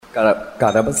กรา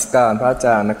บนมัสการพระอาจ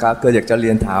ารย์นะครับก็อยากจะเรี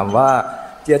ยนถามว่า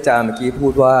ที่อาจารย์เมื่อกี้พู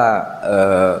ดว่า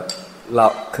เรา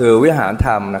คือวิหารธ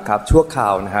รรมนะครับชั่วครา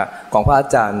วนะฮะของพระอา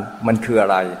จารย์มันคืออะ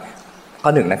ไรข้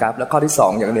อหนึ่งนะครับแล้วข้อที่สอ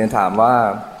งอยากเรียนถามว่า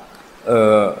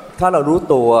ถ้าเรารู้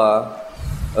ตัว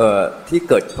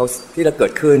ที่เราเกิ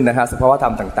ดขึ้นนะฮะสภาวะธร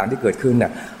รมต่างๆที่เกิดขึ้นเนี่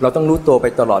ยเราต้องรู้ตัวไป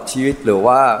ตลอดชีวิตหรือ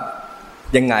ว่า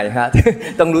ยังไงฮะ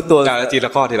ต้องรู้ตัวทีล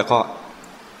ะข้อเ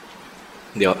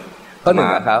ดี๋ยวข้อหนึ่ง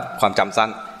นะครับความจำสั้น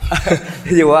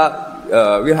ที่ว่า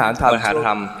วิหารธร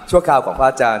รมชั่วคราวของพระ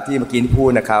อาจารย์ที่เมื่อกี้พูด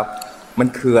นะครับมัน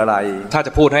คืออะไรถ้าจ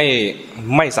ะพูดให้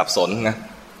ไม่สับสนนะ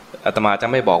อาตมาจะ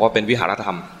ไม่บอกว่าเป็นวิหารธร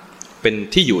รมเป็น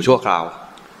ที่อยู่ชั่วคราว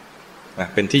นะ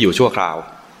เป็นที่อยู่ชั่วคราว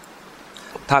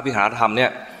ถ้าวิหารธรรมเนี่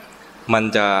ยมัน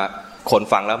จะคน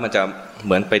ฟังแล้วมันจะเห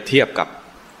มือนไปเทียบกับ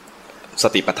ส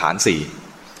ติปัฏฐาน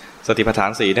4สติปัฏฐา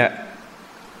น4เนี่ย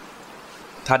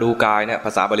ถ้าดูกายเนี่ยภ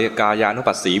าษาบาลีกายานุ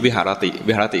ปัสสีวิหารติ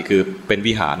วิหารติคือเป็น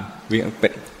วิหาร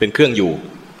เป็นเครื่องอยู่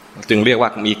จึงเรียกว่า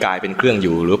มีกายเป็นเครื่องอ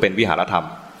ยู่หรือเป็นวิหารธรรม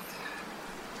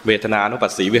เวทนานุปั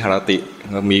สสีวิหารติ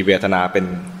มีเวทนาเป็น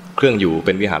เครื่องอยู่เ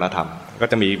ป็นวิหารธรรมก็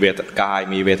จะมีกาย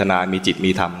มีเวทนามีจิต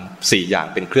มีธรรม4อย่าง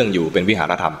เป็นเครื่องอยู่เป็นวิหา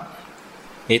รธรรม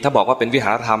นี่ถ้าบอกว่าเป็นวิหา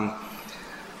รธรรม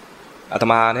อาต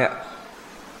มาเนี่ย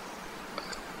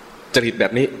จริตแบ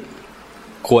บนี้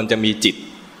ควรจะมีจิต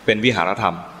เป็นวิหารธร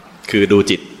รมคือดู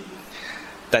จิต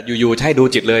แต่อยู่ๆให้ดู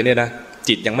จิตเลยเนี่ยนะ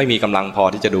จิตยังไม่มีกำลังพอ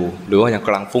ที่จะดูหรือว่ายังก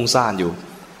ำลังฟุ้งซ่านอยู่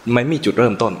ไม่มีจุดเริ่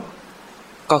มต้น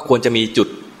ก็ควรจะมีจุด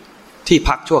ที่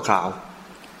พักชั่วคราว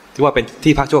ที่ว่าเป็น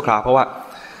ที่พักชั่วคราวเพราะว่า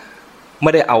ไ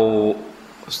ม่ได้เอา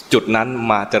จุดนั้น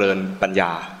มาเจริญปัญญ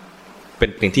าเป็น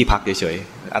เพียงที่พักเฉย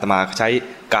ๆอาตมาใช้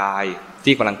กาย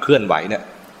ที่กำลังเคลื่อนไหวเนี่ย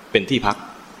เป็นที่พั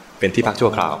กชั่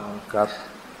วคราวครับ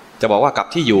จะบอกว่ากลับ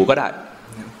ที่อยู่ก็ได้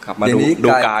กลับมาดู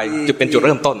กายจะเป็นจุดเ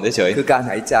ริ่มต้นเฉยๆคือการ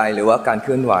หายใจหรือว่าการเค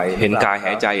ลื่อนไหวเห็นกายห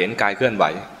ายใจเห็นกายเคลื่อนไหว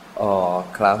อ๋อ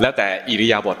ครับแล้วแต่อิริ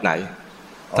ยาบถไหน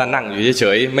ถ้านั่งอยู่เฉ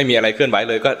ยๆไม่มีอะไรเคลื่อนไหว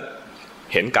เลยก็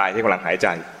เห็นกายที่กำลังหายใจ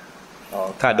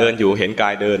ถ้าเดินอยู่เห็นกา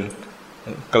ยเดิน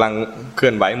กำลังเคลื่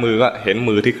อนไหวมือก็เห็น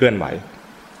มือที่เคลื่อนไหว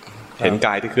เห็นก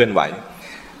ายที่เคลื่อนไหว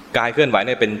กายเคลื่อนไหวเ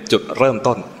นี่ยเป็นจุดเริ่ม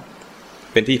ต้น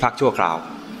เป็นที่พักชั่วคราว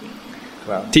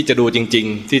ที่จะดูจริง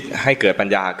ๆที่ให้เกิดปัญ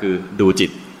ญาคือดูจิ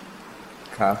ต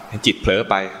จิตเผลอ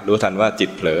ไปรู้ทันว่าจิต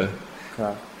เผลอ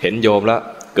เห็นโยมแล้ว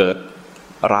เกิด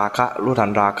ราคะรู้ทั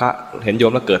นราคะเห็นโย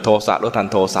มแล้วเกิดโทสะรู้ทัน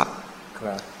โทสะ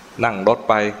นั่งรถ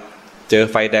ไปเจอ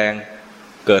ไฟแดง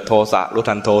เกิดโทสะรู้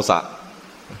ทันโทสะ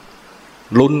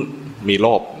ลุ้นมีโล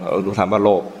ภรู้ทันว่าโล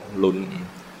ภลุ้น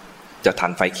จะทั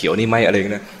นไฟเขียวนี่ไหมอะไร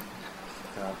นะ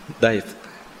ได้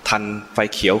ทันไฟ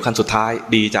เขียวคันสุดท้าย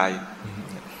ดีใจ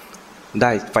ไ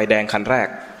ด้ไฟแดงคันแรก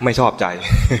ไม่ชอบใจ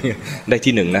ได้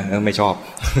ที่1นะไม่ชอบ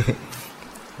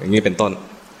อย่างนี้เป็นต้น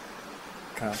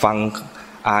ฟัง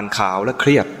อ่านข่าวแล้วเค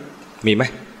รียดมีไหม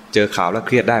เจอข่าวแล้วเ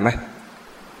ครียดได้ไหม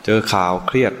เจอข่าวเ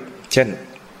ครียดเช่น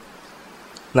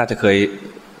น่า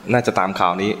จะตามข่า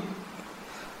วนี้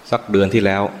สักเดือนที่แ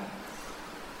ล้ว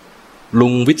ลุ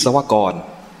งวิศวกร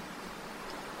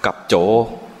กับโจ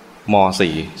ม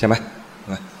.4 ใช่ไหม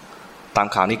ตาม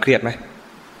ข่าวนี้เครียดไหม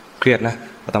เครียดนะ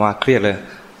อาตมาเครียดเลย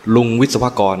ลุงวิศว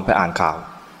กรไปอ่านข่าว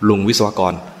ลุงวิศวก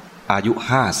รอายุ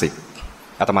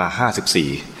50อาตมา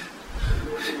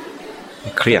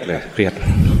54เครียดเลยเครียด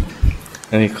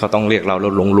นี่เขาต้องเรียกเราแล้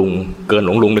วลุงเกิน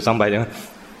ลุงเลยซ้ำไปนะ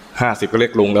50ก็เรีย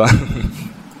กลุงแล้ว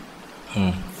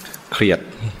เครียด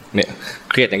เนี่ย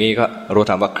เครียดอย่างนี้ก็รู้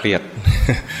ทันว่าเครียด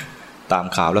ตาม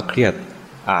ข่าวแล้วเครียด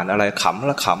อ่านอะไรขำแ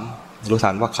ล้วขำรู้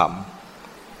ทันว่าข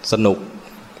ำสนุก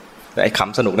แต่ไอ้ข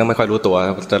ำสนุกนั่นไม่ค่อยรู้ตัว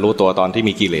จะรู้ตัวตอนที่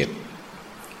มีกิเลส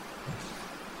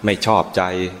ไม่ชอบใจ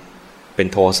เป็น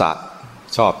โทสะ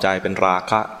ชอบใจเป็นรา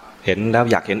คะเห็นแล้ว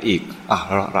อยากเห็นอีก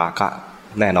ราคะ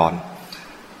แน่นอน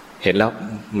เห็นแล้ว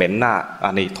เหม็นหน้าอั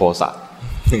นนี้โทสะ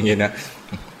อย่างนี้นะ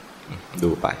ดู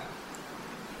ไป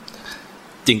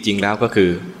จริงๆแล้วก็คือ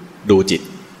ดูจิต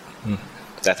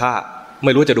แต่ถ้าไ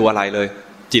ม่รู้จะดูอะไรเลย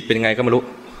จิตเป็นยังไงก็ไม่รู้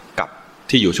กลับ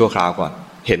ที่อยู่ชั่วคราวก่อน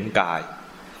เห็นกาย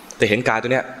แต่เห็นกายตั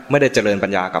วเนี้ยไม่ได้เจริญปั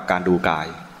ญญากับการดูกาย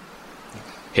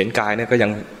เห็นกายเนี่ยก็ยัง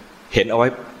เห็นเอาไว้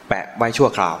แปะไว้ชั่ว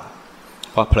คราว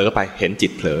พอเผลอไปเห็นจิ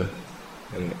ตเผลอ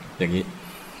อย่างนี้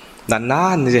นา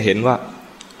นๆจะเห็นว่า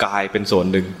กายเป็นส่วน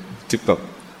หนึ่งที่แบบ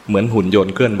เหมือนหุ่นยน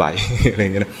ต์เคลื่อนไหวอะไรอย่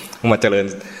างเงี้ยนะมาเจ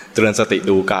ริญสติ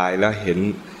ดูกายแล้วเ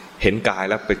ห็นกาย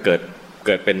แล้วไปเกิ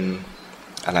ดเป็น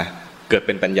อะไรเกิดเ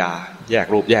ป็นปัญญาแยก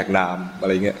รูปแยกนามอะไ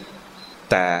รเงี้ย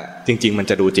แต่จริงๆมัน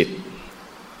จะดูจิต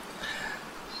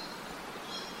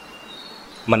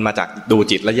มันมาจากดู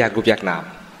จิตและแยกรูปแยกนาม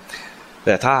แ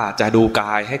ต่ถ้าจะดูก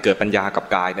ายให้เกิดปัญญากับ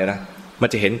กายเนี่ยนะมัน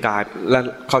จะเห็นกายและ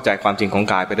เข้าใจความจริงของ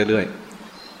กายไปเรื่อย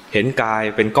ๆเห็นกาย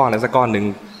เป็นก้อนอะไรสักก้อนหนึ่ง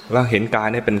แล้วเห็นกาย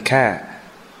เนี่ยเป็นแค่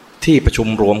ที่ประชุม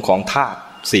รวมของธาตุ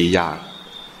สี่อย่าง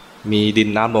มีดิน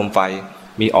น้ำลมไฟ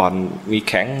มีอ่อนมี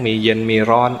แข็งมีเย็นมี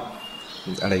ร้อน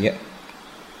อะไรเงี้ย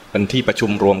เป็นที่ประชุ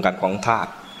มรวมกันของธาตุ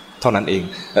เท่านั้นเอง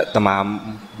อาตมา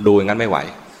ดูอย่างนั้นไม่ไหว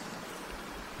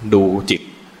ดูจิต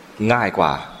ง่ายกว่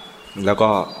าแล้วก็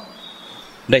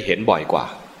ได้เห็นบ่อยกว่า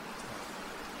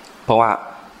เพราะว่า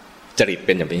จริตเ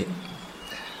ป็นอย่างนี้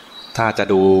ถ้าจะ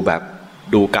ดูแบบ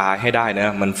ดูกายให้ได้นะ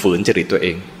มันฝืนจริตตัวเอ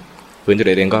งฝืนจ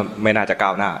ริตตัวเองก็ไม่น่าจะก้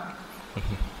าวหน้า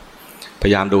พย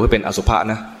ายามดูให้เป็นอสุภะ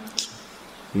นะ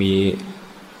มี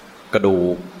กระดู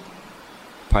ก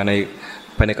ภายใ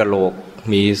นกระโหลก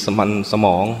มีสม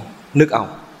องนึกเอา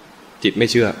จิตไม่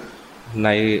เชื่อใน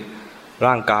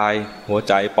ร่างกายหัวใ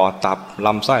จปอดตับล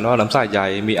ำไส้น้อยลำไส้ใหญ่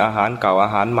มีอาหารเก่าอา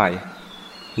หารใหม่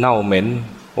เน่าเหม็น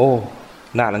โอ้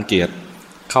น่ารังเกียจ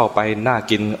เข้าไปน่า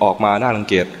กินออกมาน่ารัง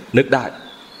เกียจนึกได้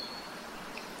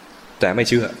แต่ไม่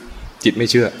เชื่อจิตไม่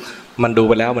เชื่อมันดู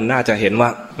ไปแล้วมันน่าจะเห็นว่า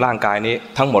ร่างกายนี้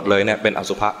ทั้งหมดเลยเนี่ยเป็นอ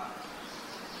สุภะ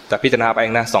แต่พิจารณาไปเอ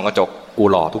งนะส่องกระจกกู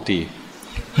หล่อทุกที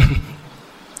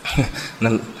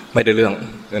นั่นไม่ได้เรื่อง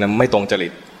นะไม่ตรงจริ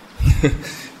ต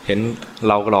เห็น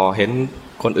เราหล่อเห็น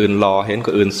คนอื่นหล่อเห็นค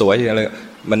นอื่นสวยอะไร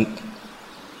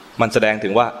มันแสดงถึ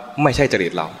งว่าไม่ใช่จริ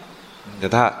ตเราแต่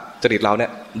ถ้าจริตเราเนี่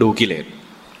ยดูกิเลส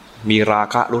มีรา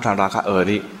คะรู้ทันราคะ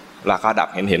นี่ราคะดับ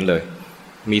เห็นเลย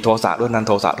มีโทสะรู้ทันโ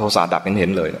ทสะดับเห็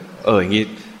นเลยอย่างนี้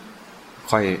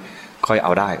ค่อยเอ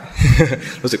าได้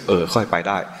รู้สึกค่อยไป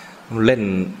ได้เล่น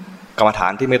กรรมฐา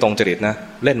นที่ไม่ตรงจริตนะ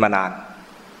เล่นมานาน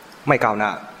ไม่ก้าวหน้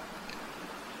า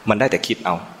มันได้แต่คิดเอ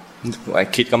า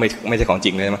คิดก็ไม่ใช่ของจ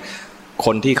ริงเลยมั้ยค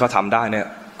นที่เขาทำได้เนี่ย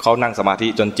เขานั่งสมาธิ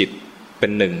จนจิตเป็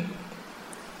นหนึ่ง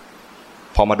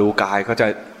พอมาดูกาย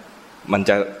มัน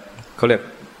จะเขาเรียก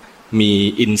มี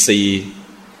อินทรีย์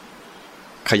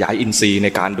ขยายอินทรีย์ใน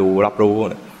การดูรับรู้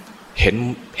เ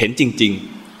ห็นจริง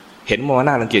ๆเห็นว่า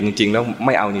น่ารังเกียจจริงๆแล้วไ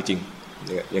ม่เอาจริง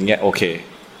ๆอย่างเงี้ยโอเค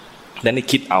แล้วนี่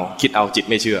คิดเอาจิต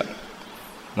ไม่เชื่อ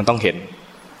มันต้องเห็น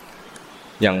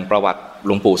อย่างประวัติห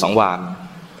ลวงปู่สังวาล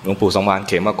เ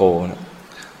ขมโก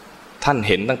ท่านเ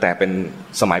ห็นตั้งแต่เป็น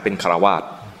สมัยเป็นฆราวาส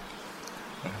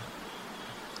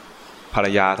ภรร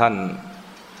ยาท่าน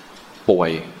ป่วย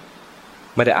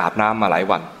ไม่ได้อาบน้ำมาหลาย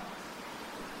วัน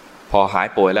พอหาย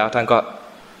ป่วยแล้วท่านก็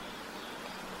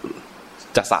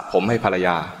จะสระผมให้ภรรย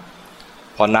า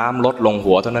พอน้ำลดลง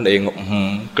หัวเท่านั้นเอง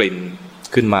กลิ่น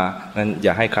ขึ้นมานั้นอ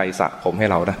ย่าให้ใครสระผมให้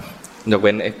เรานะยกเ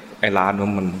ว้นไอ้ร้าน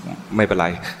มันไม่เป็นไร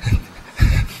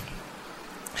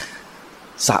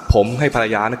สระผมให้ภรร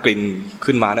ยานะกลิ่น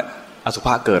ขึ้นมาเนี่ยอสุภ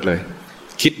ะเกิดเลย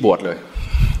คิดบวชเลย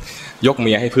ยกเ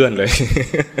มียให้เพื่อนเลย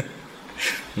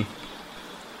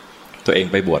ตัวเอง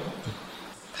ไปบว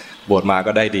ชมา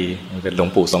ก็ได้ดีเป็นหลวง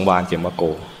ปู่สังวาลเขมโก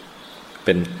เ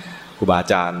ป็นครูบาอ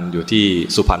าจารย์อยู่ที่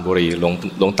สุพรรณบุรี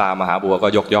หลวงตามหาบัวก็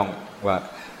ยกย่องว่า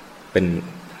เป็น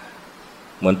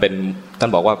เหมือนเป็นท่า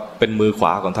นบอกว่าเป็นมือขว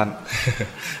าของท่าน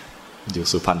อยู่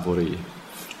สุพรรณบุรี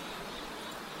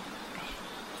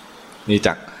นี่จ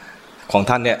ากของ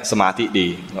ท่านเนี่ยสมาธิดี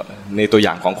ในตัวอ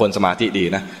ย่างของคนสมาธิดี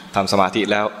นะทำสมาธิ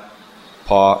แล้วพ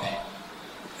อ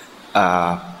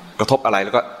กระทบอะไรแ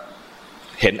ล้วก็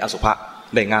เห็นอสุภะ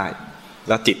ได้ง่ายแ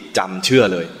ล้วจิตจำเชื่อ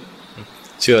เลย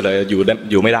อ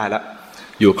ยู่ไม่ได้แล้ว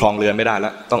อยู่ครองเรือนไม่ได้แล้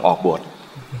วต้องออกบวช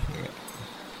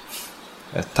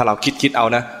ถ้าเราคิดเอา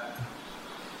นะ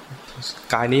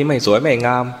กายนี้ไม่สวยไม่ง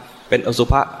ามเป็นอสุ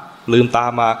ภะลืมตา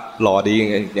มาหล่อดี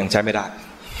ยังใช้ไม่ได้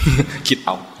คิดเอ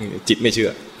าจิตไม่เชื่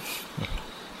อ